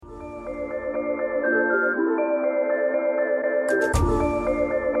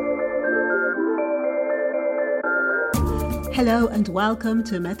Hello and welcome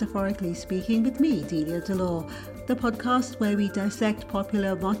to Metaphorically Speaking with me, Delia Delore, the podcast where we dissect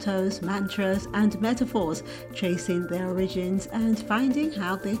popular mottos, mantras and metaphors, tracing their origins and finding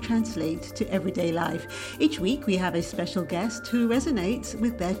how they translate to everyday life. Each week we have a special guest who resonates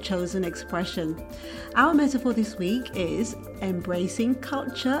with their chosen expression. Our metaphor this week is embracing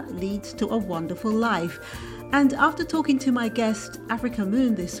culture leads to a wonderful life. And after talking to my guest, Africa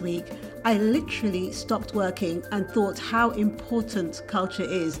Moon, this week, I literally stopped working and thought how important culture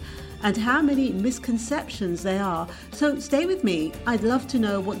is and how many misconceptions there are. So stay with me. I'd love to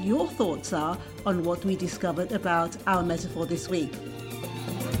know what your thoughts are on what we discovered about our metaphor this week.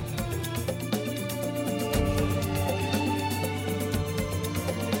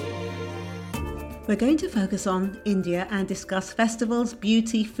 We're going to focus on India and discuss festivals,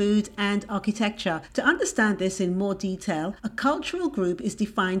 beauty, food, and architecture. To understand this in more detail, a cultural group is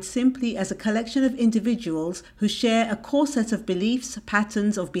defined simply as a collection of individuals who share a core set of beliefs,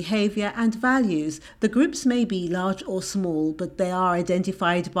 patterns of behavior, and values. The groups may be large or small, but they are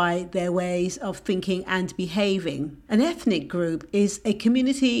identified by their ways of thinking and behaving. An ethnic group is a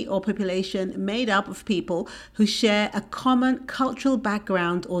community or population made up of people who share a common cultural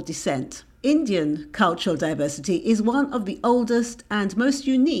background or descent. Indian cultural diversity is one of the oldest and most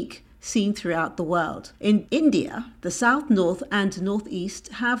unique seen throughout the world. In India, the South, North and Northeast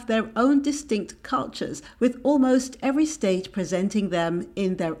have their own distinct cultures, with almost every state presenting them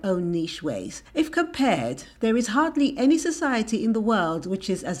in their own niche ways. If compared, there is hardly any society in the world which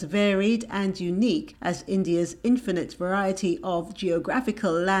is as varied and unique as India's infinite variety of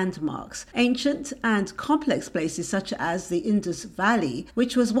geographical landmarks. Ancient and complex places such as the Indus Valley,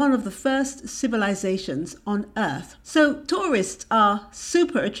 which was one of the first civilizations on Earth. So tourists are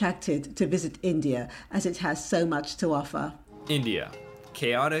super attracted to visit India as it has so much to offer. India.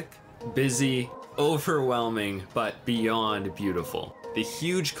 Chaotic, busy, overwhelming, but beyond beautiful. The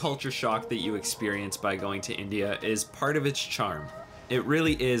huge culture shock that you experience by going to India is part of its charm. It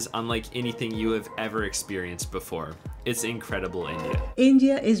really is unlike anything you have ever experienced before. It's incredible, India.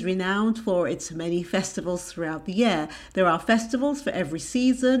 India is renowned for its many festivals throughout the year. There are festivals for every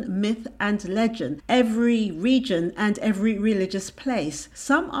season, myth and legend, every region and every religious place.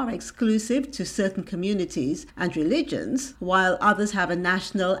 Some are exclusive to certain communities and religions, while others have a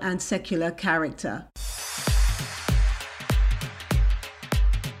national and secular character.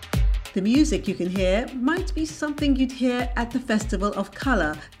 The music you can hear might be something you'd hear at the Festival of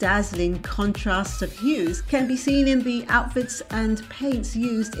Colour. Dazzling contrasts of hues can be seen in the outfits and paints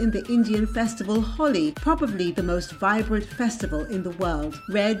used in the Indian festival Holi, probably the most vibrant festival in the world.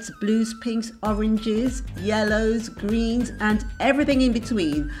 Reds, blues, pinks, oranges, yellows, greens and everything in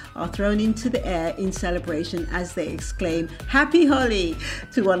between are thrown into the air in celebration as they exclaim "Happy Holi"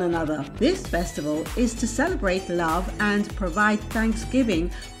 to one another. This festival is to celebrate love and provide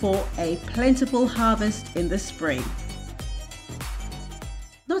thanksgiving for a plentiful harvest in the spring.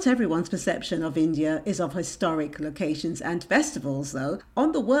 Not everyone's perception of India is of historic locations and festivals, though.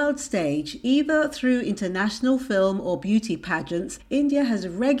 On the world stage, either through international film or beauty pageants, India has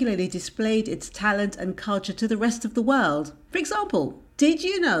regularly displayed its talent and culture to the rest of the world. For example, did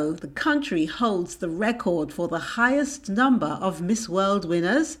you know the country holds the record for the highest number of Miss World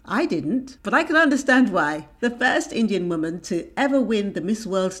winners? I didn't, but I can understand why. The first Indian woman to ever win the Miss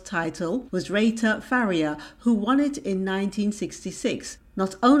World title was Rita Faria, who won it in 1966.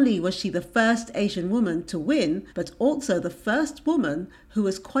 Not only was she the first Asian woman to win, but also the first woman who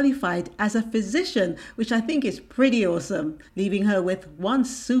was qualified as a physician, which I think is pretty awesome, leaving her with one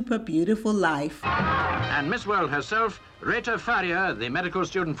super beautiful life. And Miss World herself, Rita Faria, the medical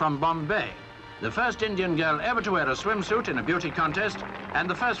student from Bombay, the first Indian girl ever to wear a swimsuit in a beauty contest, and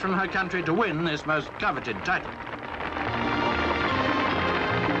the first from her country to win this most coveted title.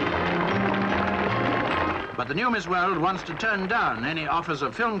 But the new Miss World wants to turn down any offers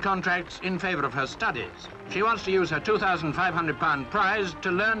of film contracts in favor of her studies. She wants to use her £2,500 prize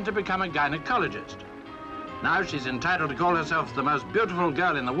to learn to become a gynecologist. Now she's entitled to call herself the most beautiful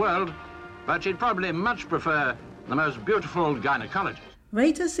girl in the world, but she'd probably much prefer the most beautiful gynecologist.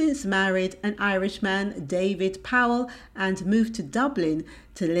 Rita since married an Irishman, David Powell, and moved to Dublin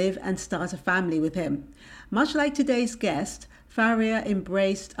to live and start a family with him. Much like today's guest, Faria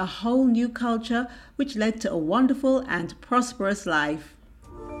embraced a whole new culture which led to a wonderful and prosperous life.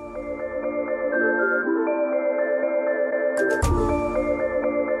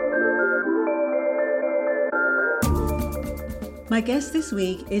 My guest this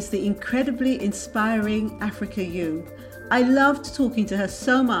week is the incredibly inspiring Africa Yoon. I loved talking to her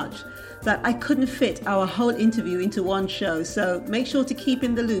so much that I couldn't fit our whole interview into one show, so make sure to keep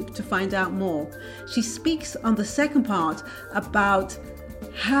in the loop to find out more. She speaks on the second part about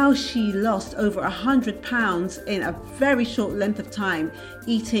how she lost over 100 pounds in a very short length of time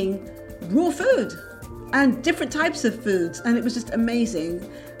eating raw food and different types of foods, and it was just amazing.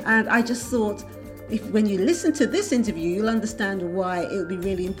 And I just thought, when you listen to this interview, you'll understand why it would be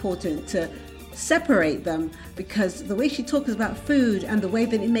really important to separate them, because the way she talks about food and the way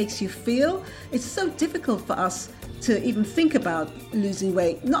that it makes you feel, it's so difficult for us to even think about losing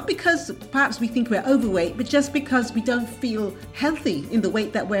weight. Not because perhaps we think we're overweight, but just because we don't feel healthy in the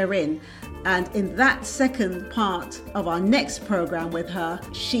weight that we're in. And in that second part of our next program with her,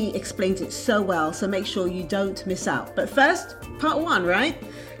 she explains it so well, so make sure you don't miss out. But first, part one, right?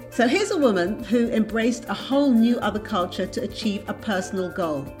 So here's a woman who embraced a whole new other culture to achieve a personal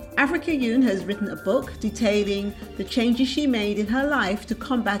goal. Africa Yoon has written a book detailing the changes she made in her life to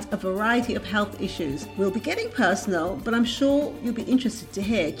combat a variety of health issues. We'll be getting personal, but I'm sure you'll be interested to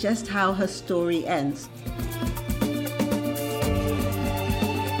hear just how her story ends.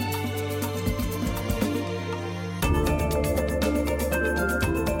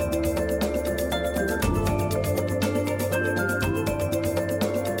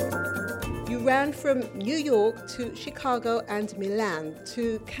 Ran from New York to Chicago and Milan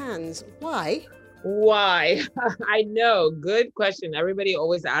to Cannes. Why? Why? I know. Good question. Everybody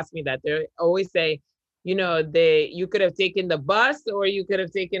always asks me that. They always say, you could have taken the bus or you could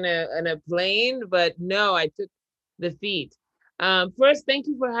have taken a plane, but no, I took the feet. First, thank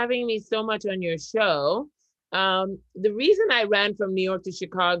you for having me so much on your show. The reason I ran from New York to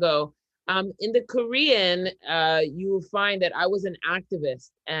Chicago, in the Korean, you will find that I was an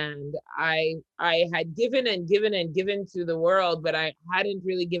activist, and I had given and given and given to the world, but I hadn't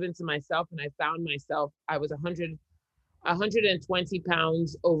really given to myself. And I found myself, I was 120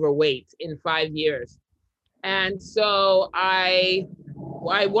 pounds overweight in 5 years. And so I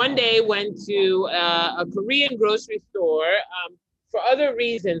one day went to a Korean grocery store for other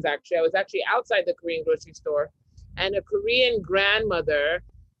reasons, actually. I was actually outside the Korean grocery store, and a Korean grandmother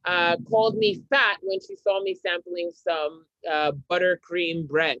called me fat when she saw me sampling some buttercream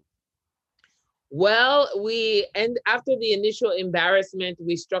bread. Well, after the initial embarrassment,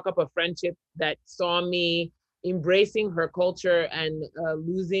 we struck up a friendship that saw me embracing her culture and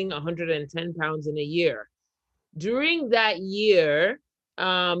losing 110 pounds in a year. During that year,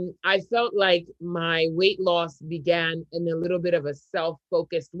 I felt like my weight loss began in a little bit of a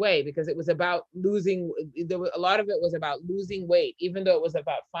self-focused way, because it was about a lot of it was about losing weight. Even though it was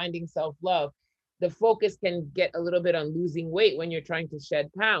about finding self-love, the focus can get a little bit on losing weight when you're trying to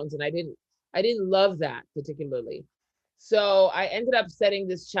shed pounds. And I didn't love that particularly. So I ended up setting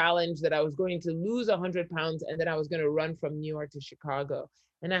this challenge that I was going to lose 100 pounds and then I was going to run from New York to Chicago.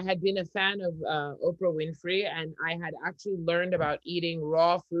 And I had been a fan of Oprah Winfrey, and I had actually learned about eating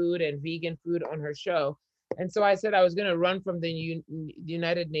raw food and vegan food on her show. And so I said I was going to run from the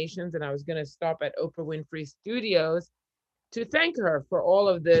United Nations, and I was going to stop at Oprah Winfrey Studios to thank her for all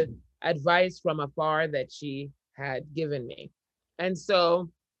of the advice from afar that she had given me. And so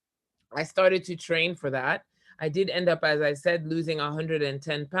I started to train for that. I did end up, as I said, losing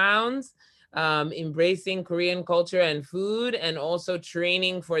 110 pounds. Embracing Korean culture and food, and also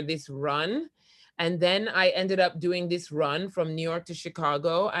training for this run. And then I ended up doing this run from New York to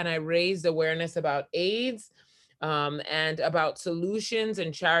Chicago, and I raised awareness about AIDS and about solutions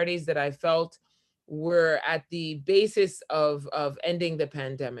and charities that I felt were at the basis of ending the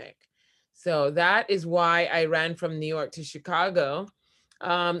pandemic. So that is why I ran from New York to Chicago.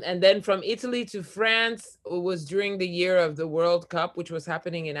 And then from Italy to France was during the year of the World Cup, which was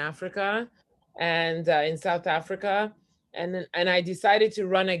happening in Africa and in South Africa. And I decided to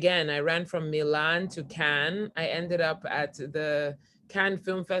run again. I ran from Milan to Cannes. I ended up at the Cannes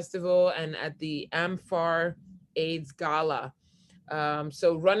Film Festival and at the AMFAR AIDS Gala.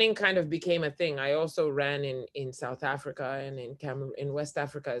 So running kind of became a thing. I also ran in South Africa and in West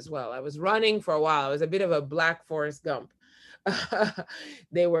Africa as well. I was running for a while. I was a bit of a Black Forrest Gump.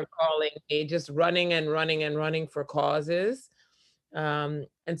 They were calling me, just running and running and running for causes.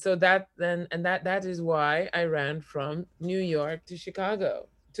 And so that is why I ran from New York to Chicago.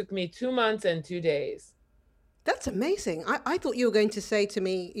 It took me 2 months and 2 days. That's amazing. I thought you were going to say to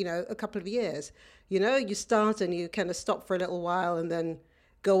me, a couple of years, you start and you kind of stop for a little while and then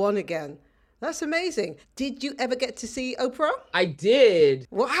go on again. That's amazing. Did you ever get to see Oprah? I did.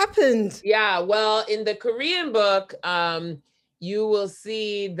 What happened? Yeah, well, in the Korean book, you will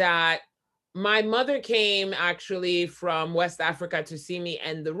see that my mother came actually from West Africa to see me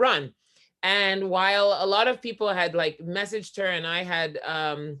end the run. And while a lot of people had like messaged her, and I had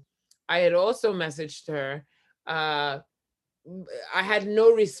also messaged her, uh, I had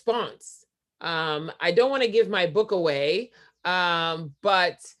no response. I don't want to give my book away,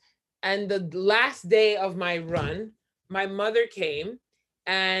 but and the last day of my run, my mother came,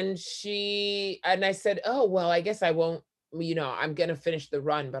 and I said, oh, well, I guess I won't, I'm going to finish the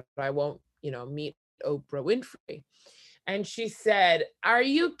run, but I won't, meet Oprah Winfrey. And she said, are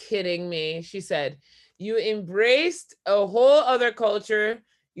you kidding me? She said, you embraced a whole other culture.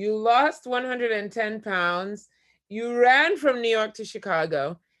 You lost 110 pounds. You ran from New York to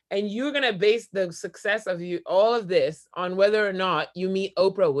Chicago, and you're going to base the success of all of this on whether or not you meet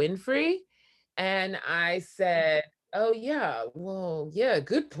Oprah Winfrey. And I said, oh yeah, well, yeah,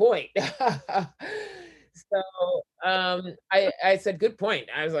 good point. So I said, good point.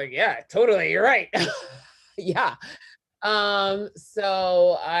 I was like, yeah, totally, you're right. Yeah.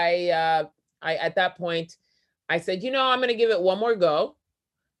 So I at that point I said, I'm going to give it one more go.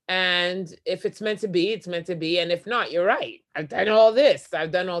 And if it's meant to be, it's meant to be. And if not, you're right. I've done all this. I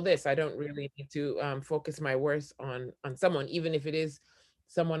don't really need to focus my worth on someone, even if it is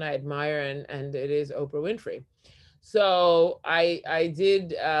someone I admire and it is Oprah Winfrey. So I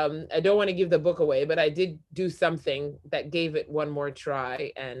did, I don't want to give the book away, but I did do something that gave it one more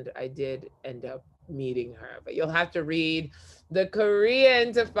try, and I did end up meeting her. But you'll have to read the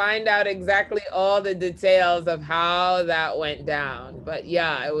Korean to find out exactly all the details of how that went down. But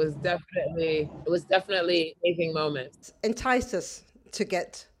yeah, it was definitely amazing moments. Entice us to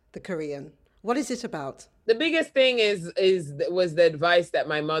get the Korean. What is it about? The biggest thing was the advice that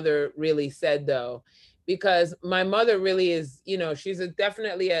my mother really said, though, because my mother really is, she's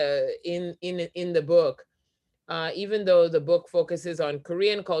definitely in the book. Even though the book focuses on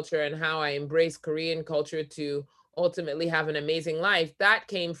Korean culture and how I embrace Korean culture to ultimately have an amazing life, that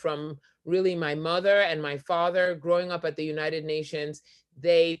came from really my mother and my father. Growing up at the United Nations,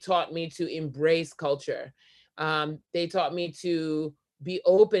 they taught me to embrace culture. They taught me to be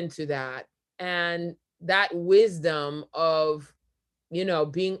open to that. And that wisdom of,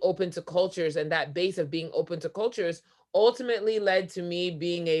 being open to cultures, and that base of being open to cultures ultimately led to me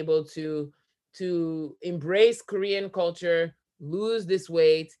being able to embrace Korean culture, lose this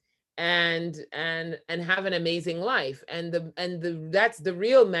weight, and have an amazing life. And that's the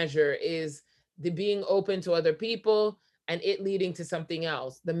real measure, is the being open to other people and it leading to something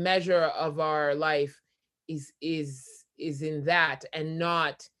else. The measure of our life is in that, and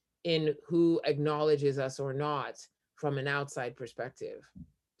not in who acknowledges us or not from an outside perspective.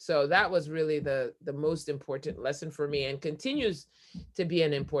 So that was really the most important lesson for me, and continues to be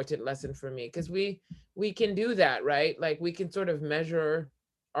an important lesson for me, because we can do that, right? Like, we can sort of measure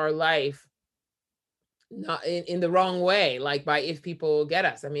our life not in the wrong way, like by if people get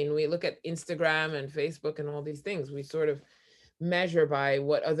us. I mean, we look at Instagram and Facebook and all these things, we sort of measure by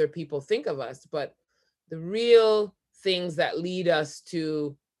what other people think of us, but the real things that lead us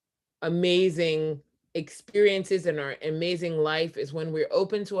to amazing experiences in our amazing life is when we're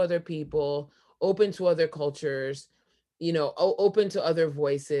open to other people, open to other cultures, open to other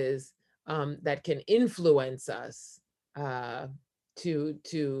voices that can influence us to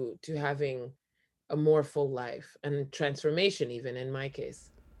having a more full life and transformation, even in my case.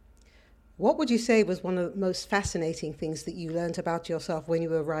 What would you say was one of the most fascinating things that you learned about yourself when you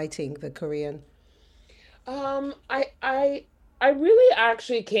were writing the Korean? I really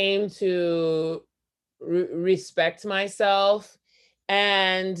actually came to respect myself,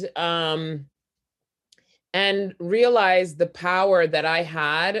 and realize the power that I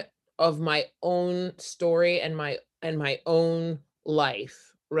had of my own story and my own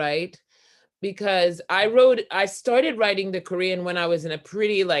life, right? Because I started writing the Korean when I was in a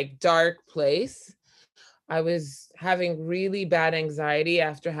pretty like dark place. I was having really bad anxiety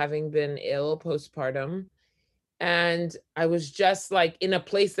after having been ill postpartum. And I was just like in a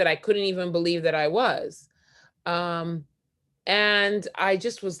place that I couldn't even believe that I was. Um, and I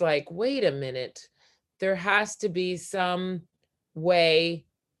just was like, wait a minute, there has to be some way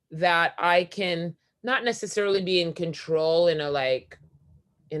that I can not necessarily be in control in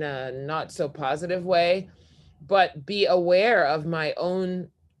a not so positive way, but be aware of my own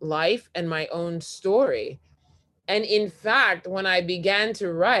life and my own story. And in fact, when I began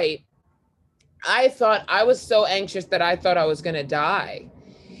to write, I thought I was so anxious that I thought I was going to die.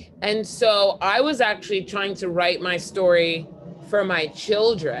 And so I was actually trying to write my story for my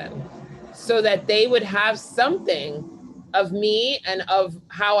children so that they would have something of me and of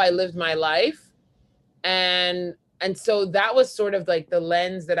how I lived my life. And so that was sort of like the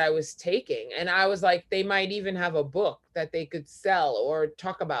lens that I was taking. And I was like, they might even have a book that they could sell or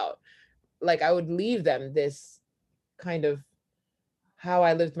talk about. like I would leave them this kind of how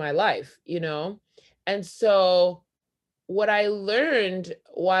I lived my life, you know? And so what I learned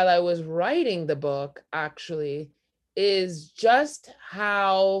while I was writing the book actually is just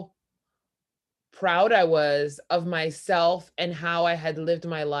how proud I was of myself and how I had lived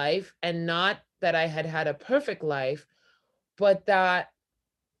my life, and not that I had had a perfect life, but that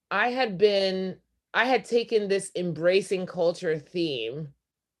I had been, I had taken this embracing culture theme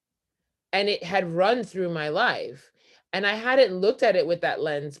and it had run through my life. And I hadn't looked at it with that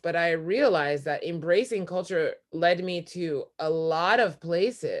lens, but I realized that embracing culture led me to a lot of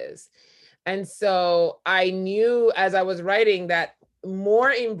places. And so I knew as I was writing that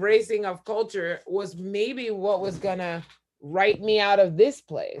more embracing of culture was maybe what was gonna write me out of this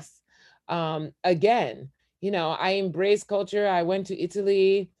place. Again, you know, I embrace culture. I went to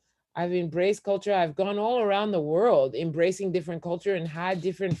Italy. I've embraced culture. I've gone all around the world embracing different culture and had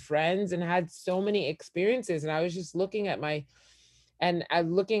different friends and had so many experiences. And I was just looking at my, and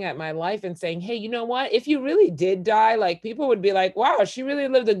I'm looking at my life and saying, hey, you know what? If you really did die, like people would be like, wow, she really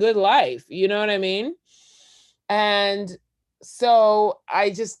lived a good life. You know what I mean? And so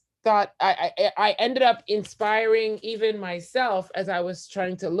I just thought I ended up inspiring even myself as I was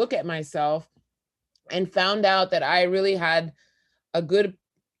trying to look at myself, and found out that I really had a good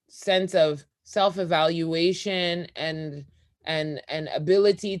sense of self-evaluation and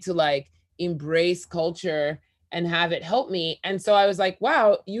ability to like embrace culture and have it help me. And so I was like,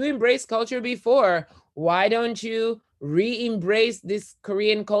 wow, you embraced culture before. Why don't you re-embrace this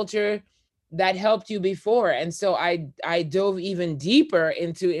Korean culture that helped you before? And so I dove even deeper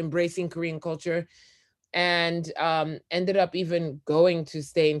into embracing Korean culture, and ended up even going to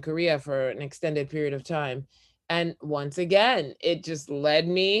stay in Korea for an extended period of time. And once again, it just led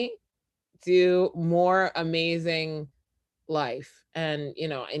me to more amazing life. And, you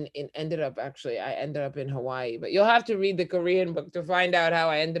know, and ended up actually, I ended up in Hawaii, but you'll have to read the Korean book to find out how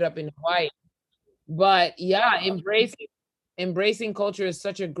I ended up in Hawaii. But yeah, embracing culture is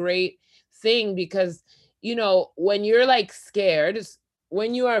such a great thing because, you know, when you're like scared,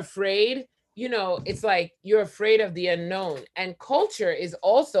 when you are afraid, you know, it's like you're afraid of the unknown, and culture is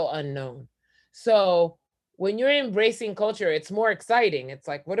also unknown. So when you're embracing culture, it's more exciting. It's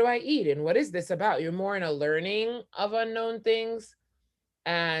like, what do I eat and what is this about? You're more in a learning of unknown things.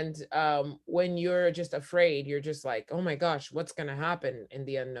 And when you're just afraid, you're just like, oh my gosh, what's going to happen in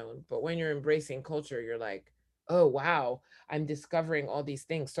the unknown? But when you're embracing culture, you're like, oh wow, I'm discovering all these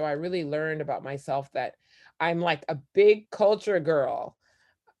things. So I really learned about myself that I'm like a big culture girl.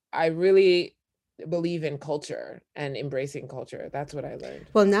 I really believe in culture and embracing culture. That's what I learned.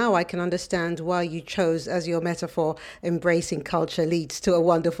 Well, now I can understand why you chose as your metaphor, embracing culture leads to a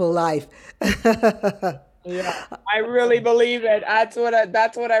wonderful life. Yeah, I really believe it. That's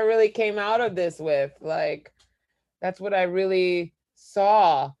what I really came out of this with. Like, that's what I really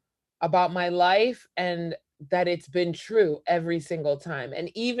saw about my life, and that it's been true every single time. And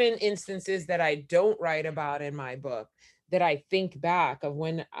even instances that I don't write about in my book, that I think back of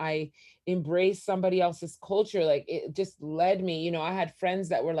when I embraced somebody else's culture, like it just led me, you know, I had friends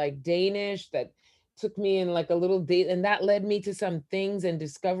that were like Danish that took me in like a little date, and that led me to some things and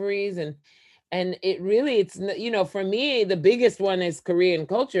discoveries. And it really, you know, for me the biggest one is Korean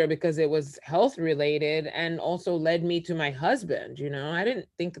culture, because it was health related and also led me to my husband. You know, I didn't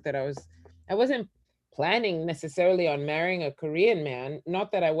think that I wasn't planning necessarily on marrying a Korean man.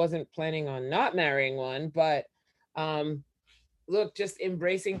 Not that I wasn't planning on not marrying one, but um look, just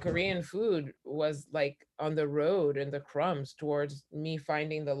embracing Korean food was like on the road and the crumbs towards me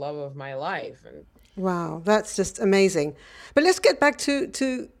finding the love of my life. And Wow, that's just amazing. But let's get back to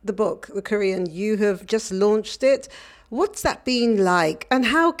the book, The Korean. You have just launched it. What's that been like? And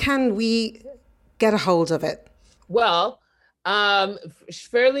how can we get a hold of it? well,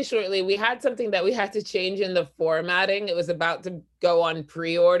 fairly shortly, we had something that we had to change in the formatting. It was about to go on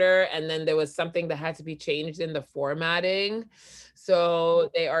pre-order, and then there was something that had to be changed in the formatting.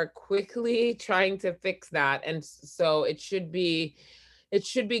 So they are quickly trying to fix that. And so it should be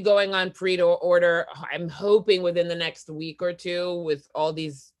going on pre-order. I'm hoping within the next week or two, with all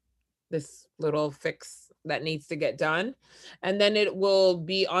this little fix that needs to get done. And then it will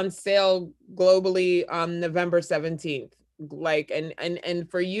be on sale globally on November 17th. Like, and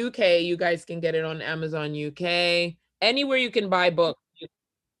for UK, you guys can get it on Amazon UK, anywhere you can buy books.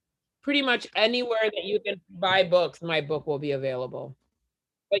 Pretty much anywhere that you can buy books, my book will be available.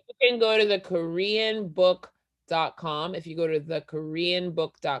 But you can go to the koreanbook.com. If you go to the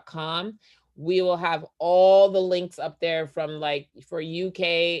koreanbook.com, we will have all the links up there from like for UK,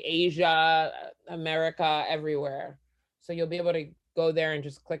 Asia, America, everywhere. So you'll be able to go there and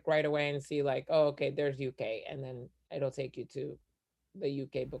just click right away and see like, oh, okay, there's UK, and then it'll take you to the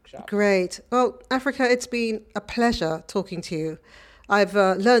UK bookshop. Great. Well, Africa, it's been a pleasure talking to you. I've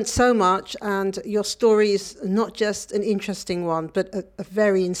learned so much, and your story is not just an interesting one, but a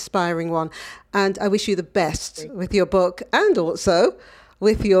very inspiring one. And I wish you the best with your book, and also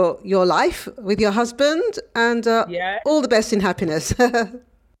with your life, with your husband, and all the best in happiness.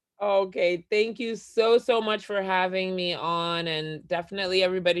 Okay, thank you so much for having me on, and definitely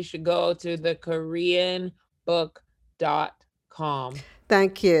everybody should go to the koreanbook.com.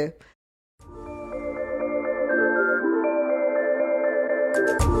 Thank you.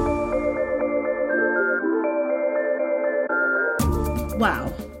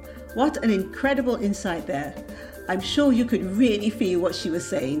 Wow, what an incredible insight there. I'm sure you could really feel what she was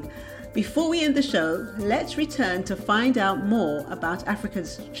saying. Before we end the show, let's return to find out more about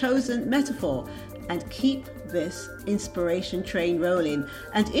Africa's chosen metaphor and keep this inspiration train rolling.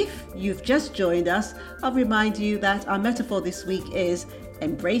 And if you've just joined us, I'll remind you that our metaphor this week is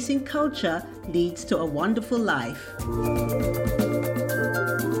embracing culture leads to a wonderful life.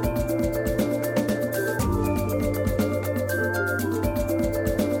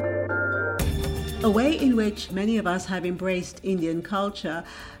 A way in which many of us have embraced Indian culture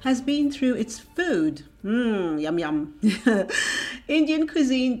has been through its food. Yum yum. Indian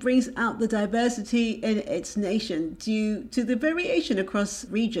cuisine brings out the diversity in its nation due to the variation across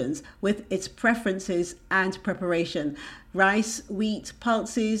regions with its preferences and preparation. Rice, wheat,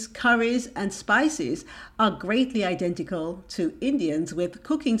 pulses, curries and spices are greatly identical to Indians, with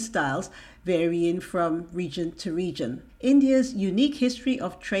cooking styles varying from region to region. India's unique history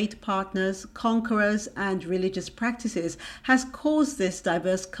of trade partners, conquerors, and religious practices has caused this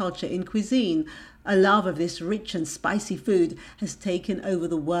diverse culture in cuisine. A love of this rich and spicy food has taken over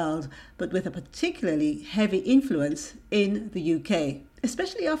the world, but with a particularly heavy influence in the UK.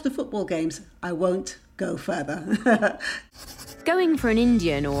 Especially after football games, I won't go further. Going for an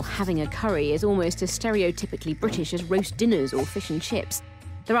Indian or having a curry is almost as stereotypically British as roast dinners or fish and chips.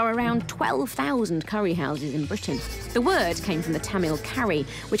 There are around 12,000 curry houses in Britain. The word came from the Tamil curry,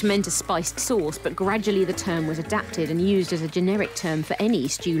 which meant a spiced sauce, but gradually the term was adapted and used as a generic term for any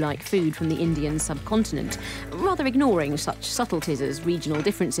stew-like food from the Indian subcontinent, rather ignoring such subtleties as regional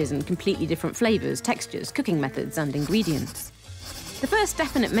differences and completely different flavours, textures, cooking methods and ingredients. The first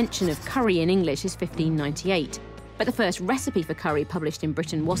definite mention of curry in English is 1598. But the first recipe for curry published in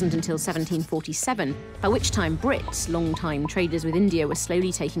Britain wasn't until 1747, by which time Brits, long-time traders with India, were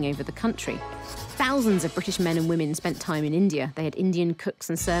slowly taking over the country. Thousands of British men and women spent time in India. They had Indian cooks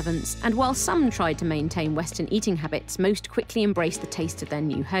and servants, and while some tried to maintain Western eating habits, most quickly embraced the taste of their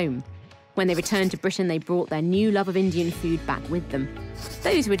new home. When they returned to Britain, they brought their new love of Indian food back with them.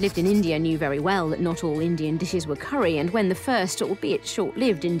 Those who had lived in India knew very well that not all Indian dishes were curry, and when the first, albeit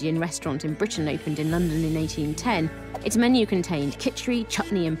short-lived, Indian restaurant in Britain opened in London in 1810, its menu contained khichdi,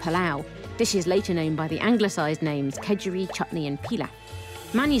 chutney and palau, dishes later known by the anglicised names kedgeree, chutney and pilaf.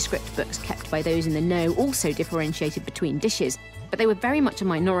 Manuscript books kept by those in the know also differentiated between dishes, but they were very much a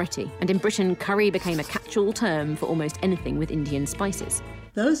minority, and in Britain curry became a catch-all term for almost anything with Indian spices.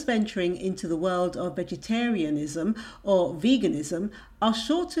 Those venturing into the world of vegetarianism or veganism are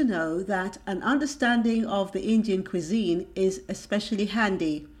sure to know that an understanding of the Indian cuisine is especially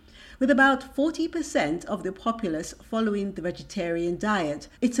handy. With about 40% of the populace following the vegetarian diet,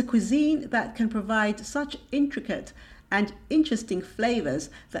 it's a cuisine that can provide such intricate and interesting flavors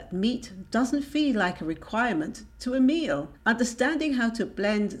that meat doesn't feel like a requirement to a meal. Understanding how to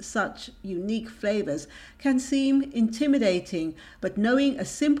blend such unique flavors can seem intimidating, but knowing a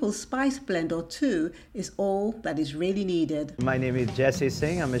simple spice blend or two is all that is really needed. My name is Jesse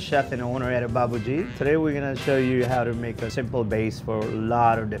Singh. I'm a chef and owner at Babuji. Today we're going to show you how to make a simple base for a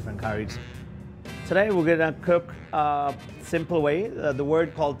lot of different curries. Today we're going to cook a simple way, the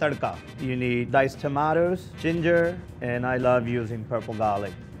word called tadka. You need diced tomatoes, ginger, and I love using purple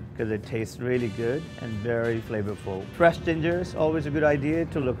garlic because it tastes really good and very flavorful. Fresh ginger is always a good idea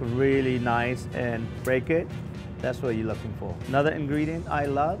to look really nice and break it. That's what you're looking for. Another ingredient I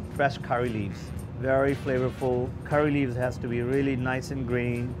love, fresh curry leaves. Very flavorful. Curry leaves has to be really nice and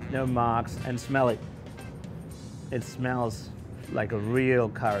green, no marks, and smell it. It smells like a real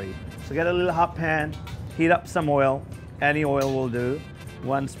curry. So get a little hot pan, heat up some oil, any oil will do.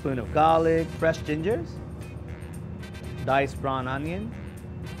 1 spoon of garlic, fresh gingers, diced brown onion,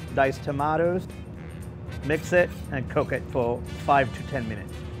 diced tomatoes, mix it and cook it for 5 to 10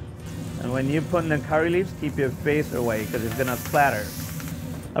 minutes. And when you put in the curry leaves, keep your face away because it's gonna splatter.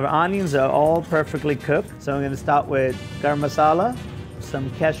 Our onions are all perfectly cooked, so I'm gonna start with garam masala, some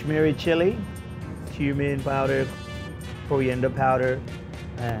Kashmiri chili, cumin powder, coriander powder,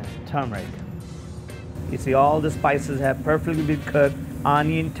 and turmeric. You see all the spices have perfectly been cooked,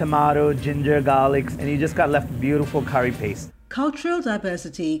 onion, tomato, ginger, garlic, and you just got left beautiful curry paste. Cultural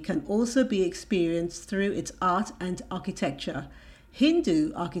diversity can also be experienced through its art and architecture.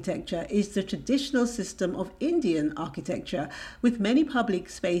 Hindu architecture is the traditional system of Indian architecture, with many public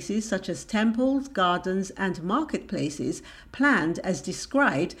spaces such as temples, gardens, and marketplaces planned as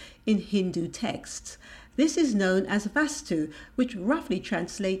described in Hindu texts. This is known as Vastu, which roughly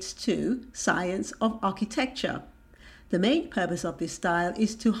translates to science of architecture. The main purpose of this style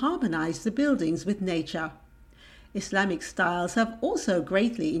is to harmonize the buildings with nature. Islamic styles have also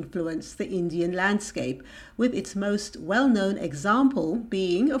greatly influenced the Indian landscape, with its most well-known example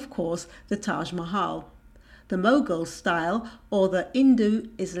being, of course, the Taj Mahal. The Mughal style, or the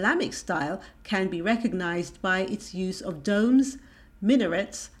Indo-Islamic style, can be recognized by its use of domes,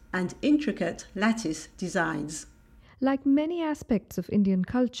 minarets, and intricate lattice designs. Like many aspects of Indian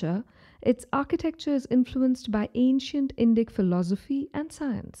culture, its architecture is influenced by ancient Indic philosophy and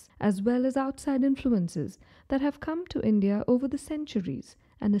science, as well as outside influences that have come to India over the centuries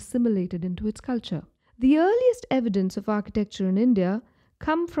and assimilated into its culture. The earliest evidence of architecture in India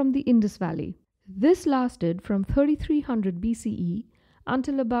come from the Indus Valley. This lasted from 3300 BCE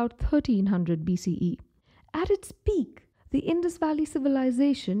until about 1300 BCE. At its peak, the Indus Valley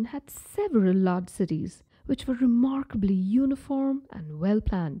civilization had several large cities, which were remarkably uniform and well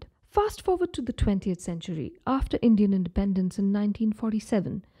planned. Fast forward to the 20th century, after Indian independence in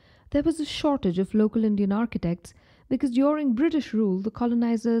 1947, there was a shortage of local Indian architects because during British rule, the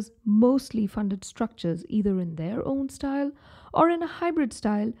colonizers mostly funded structures either in their own style or in a hybrid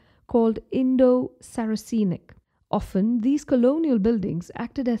style called Indo-Saracenic. Often, these colonial buildings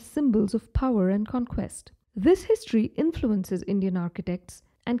acted as symbols of power and conquest. This history influences Indian architects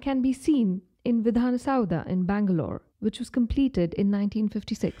and can be seen in Vidhana Saudha in Bangalore, which was completed in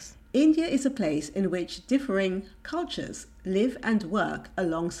 1956. India is a place in which differing cultures live and work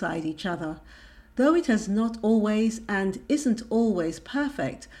alongside each other. Though it has not always and isn't always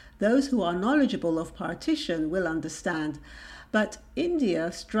perfect, those who are knowledgeable of partition will understand. But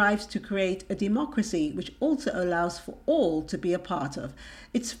India strives to create a democracy which also allows for all to be a part of.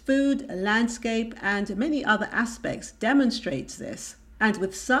 Its food, landscape, and many other aspects demonstrates this. And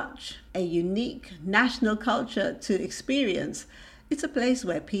with such a unique national culture to experience, it's a place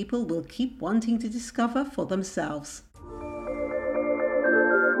where people will keep wanting to discover for themselves.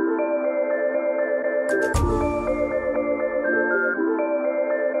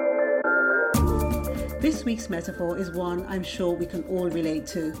 This week's metaphor is one I'm sure we can all relate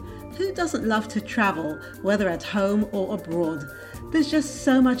to. Who doesn't love to travel, whether at home or abroad? There's just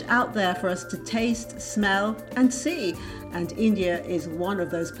so much out there for us to taste, smell, and see. And India is one of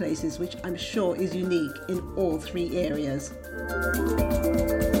those places which I'm sure is unique in all three areas.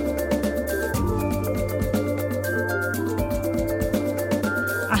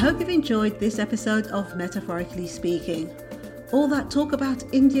 I hope you've enjoyed this episode of Metaphorically Speaking. All that talk about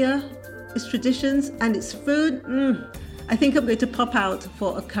India, its traditions and its food, I think I'm going to pop out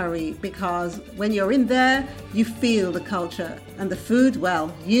for a curry, because when you're in there, you feel the culture, and the food,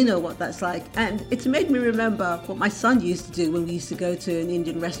 well, you know what that's like. And it's made me remember what my son used to do when we used to go to an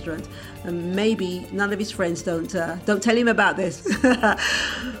Indian restaurant. And maybe none of his friends don't tell him about this.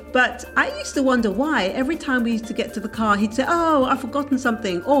 But I used to wonder why every time we used to get to the car, he'd say, "Oh, I've forgotten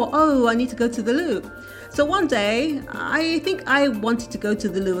something," or "Oh, I need to go to the loo." So one day, I think I wanted to go to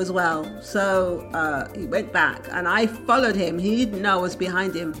the loo as well. So he went back and I followed him. He didn't know I was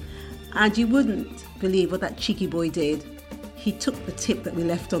behind him. And you wouldn't believe what that cheeky boy did. He took the tip that we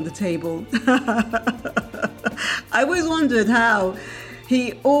left on the table. I always wondered how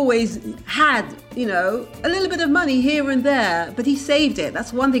he always had, a little bit of money here and there, but he saved it.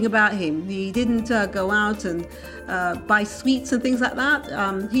 That's one thing about him. He didn't go out and buy sweets and things like that.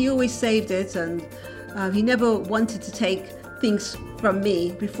 He always saved it, and he never wanted to take things from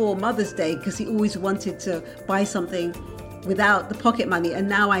me before Mother's Day, because he always wanted to buy something without the pocket money, and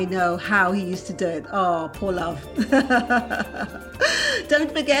now I know how he used to do it. Oh, poor love.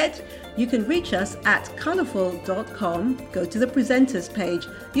 Don't forget, you can reach us at colourful.com. Go to the presenters page.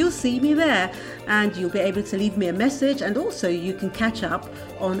 You'll see me there, and you'll be able to leave me a message, and also you can catch up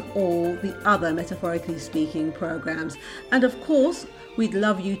on all the other Metaphorically Speaking programs. And of course, we'd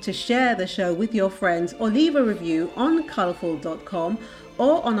love you to share the show with your friends, or leave a review on colourful.com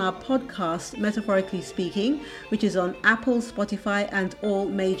or on our podcast, Metaphorically Speaking, which is on Apple, Spotify, and all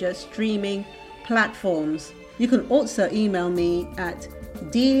major streaming platforms. You can also email me at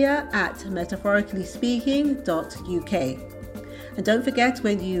delia@metaphoricallyspeaking.uk. And don't forget,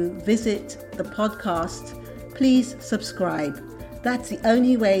 when you visit the podcast, please subscribe. That's the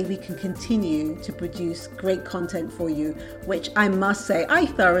only way we can continue to produce great content for you, which I must say I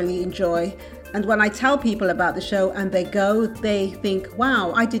thoroughly enjoy. And when I tell people about the show and they go, they think,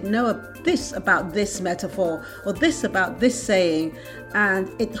 wow, I didn't know this about this metaphor or this about this saying, and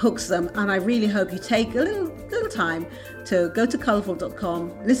it hooks them. And I really hope you take a little time to go to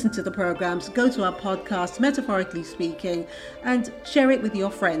colourful.com, listen to the programs, go to our podcast, Metaphorically Speaking, and share it with your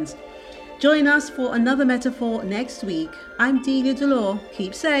friends. Join us for another metaphor next week. I'm Delia Delore.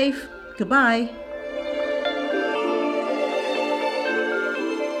 Keep safe. Goodbye.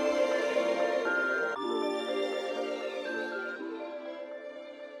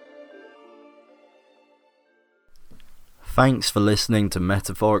 Thanks for listening to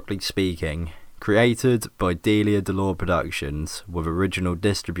Metaphorically Speaking, created by Delia Delore Productions, with original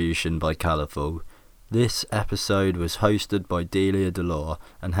distribution by Colourful. This episode was hosted by Delia Delore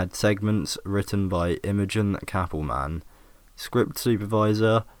and had segments written by Imogen Kappelman. Script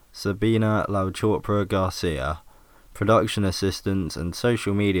supervisor Sabina Lauchorpra Garcia. Production assistants and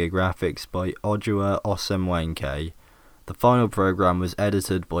social media graphics by Ojua Osemwenke. The final program was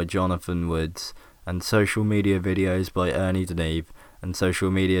edited by Jonathan Woods, and social media videos by Ernie Deneve, and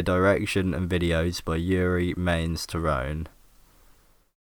social media direction and videos by Yuri Mains Tyrone.